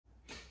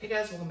Hey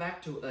guys, welcome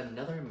back to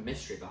another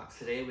mystery box.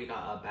 Today we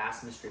got a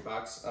Bass mystery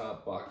box,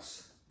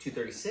 box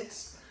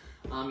 236.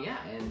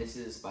 And this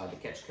is by the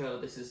Catch Co.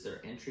 This is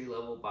their entry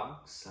level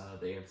box.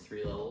 They have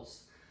 3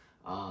 levels.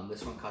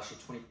 This one costs you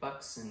 20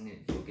 bucks, and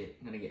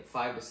gonna get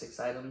 5 to 6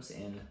 items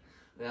and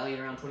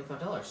valued around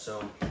 $25.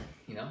 So,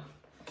 you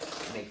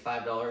make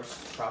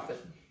 $5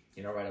 profit,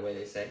 right away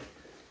they say.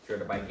 If you're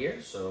to buy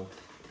gear, so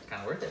it's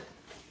kind of worth it.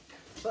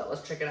 But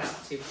let's check it out,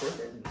 see if it's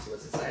worth it, and see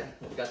what's inside,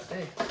 what we got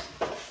today.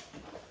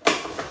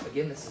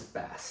 Again, this is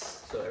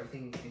bass, so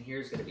everything in here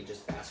is going to be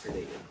just bass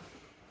related.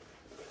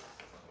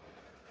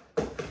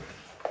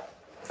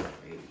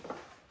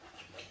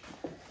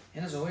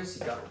 And as always,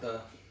 you got the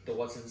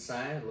what's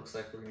inside. It looks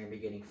like we're going to be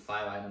getting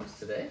 5 items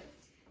today.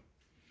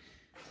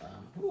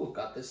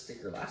 Got this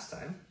sticker last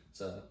time.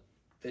 It's a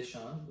fish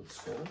on with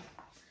scroll.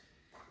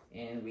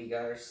 And we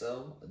got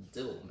ourselves a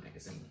Dibble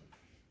magazine.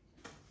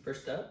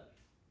 First up,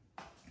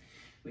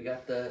 we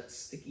got the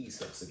Stickies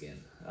hooks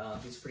again.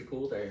 These are pretty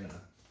cool. They're in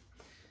a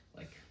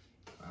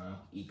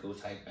eco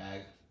type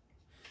bag.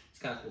 It's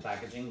kind of cool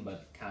packaging,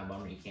 but kind of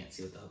bummer you can't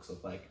see what the hooks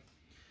look like.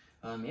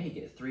 You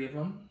get 3 of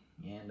them,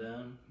 and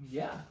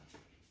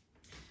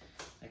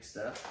Next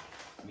up,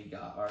 we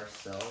got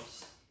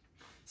ourselves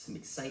some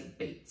Excite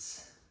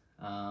baits.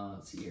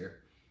 Let's see here.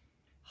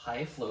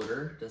 High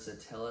floater. Does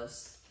it tell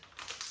us?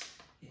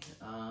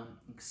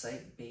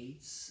 Excite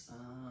baits.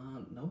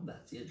 No,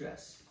 that's the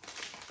address.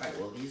 All right.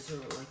 Well, these are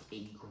like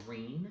a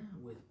green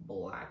with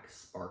black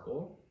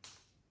sparkle.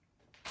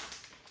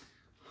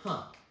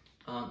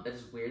 That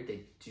is weird.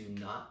 They do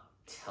not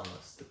tell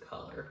us the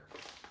color.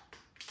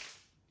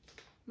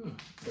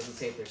 Doesn't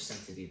say if they're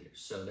scented either.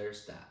 So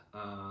there's that.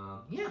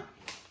 Well,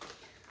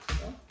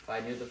 if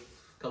I knew the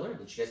color, I'd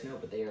let you guys know,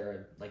 but they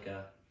are like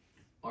a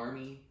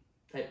army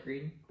type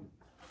green.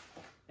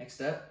 Next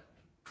up,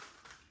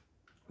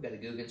 we got a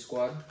Googan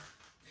Squad.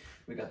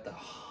 We got the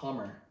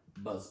Hummer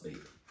Buzzbait.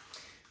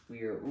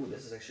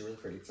 This is actually really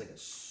pretty. It's like a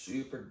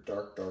super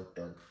dark,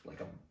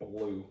 like a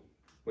blue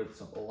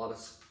with a lot of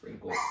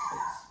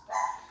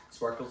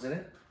sparkles in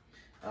it.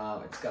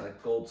 It's got a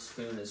gold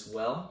spoon as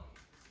well.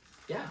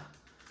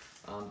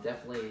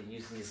 Definitely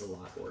using these a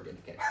lot, Oregon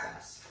to catch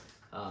bass.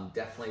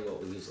 Definitely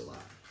what we use a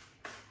lot.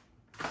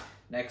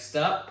 Next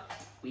up,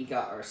 we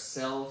got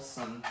ourselves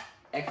some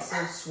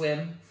Exo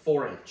Swim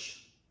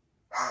 4-inch.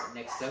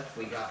 Next up,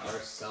 we got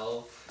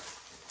ourselves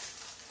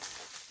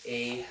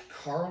a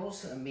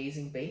Carl's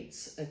Amazing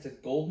Baits. It's a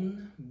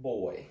Golden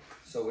Boy.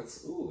 So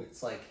it's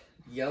like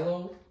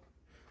yellow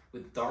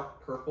with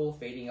dark purple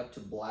fading up to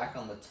black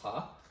on the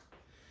top.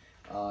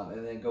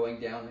 And then going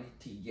down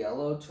to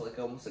yellow to like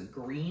almost a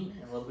green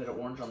and a little bit of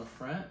orange on the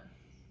front.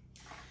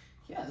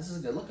 Yeah, this is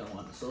a good looking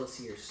one. So let's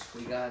see here.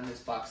 We got in this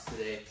box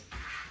today,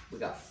 we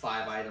got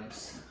 5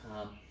 items.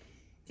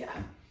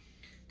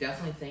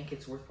 Definitely think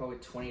it's worth probably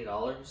 $20.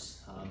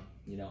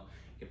 You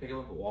can pick them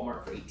up at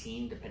Walmart for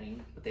 $18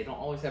 depending, but they don't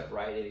always have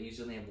variety. They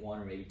usually have 1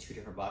 or maybe 2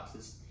 different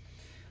boxes.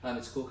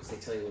 It's cool because they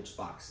tell you which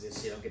box it is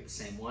so you don't get the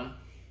same one.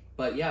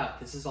 But yeah,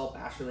 this is all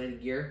bass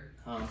related gear.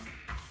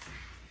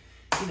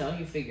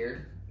 You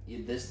figure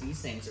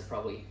these things are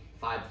probably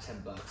 $5 to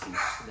 $10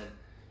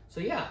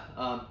 each.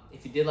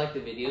 If you did like the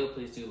video,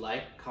 please do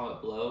like,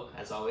 comment below.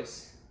 As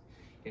always,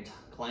 you're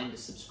inclined to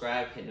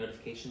subscribe, hit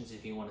notifications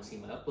if you want to see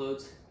my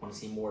uploads, want to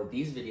see more of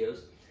these videos.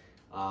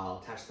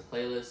 I'll attach the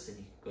playlist, and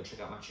you can go check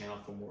out my channel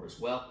for more as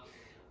well.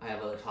 I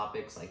have other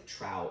topics like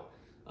trout,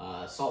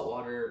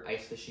 saltwater,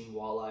 ice fishing,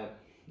 walleye,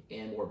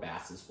 and more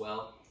bass as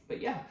well.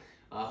 But yeah,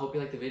 I hope you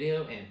liked the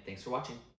video, and thanks for watching.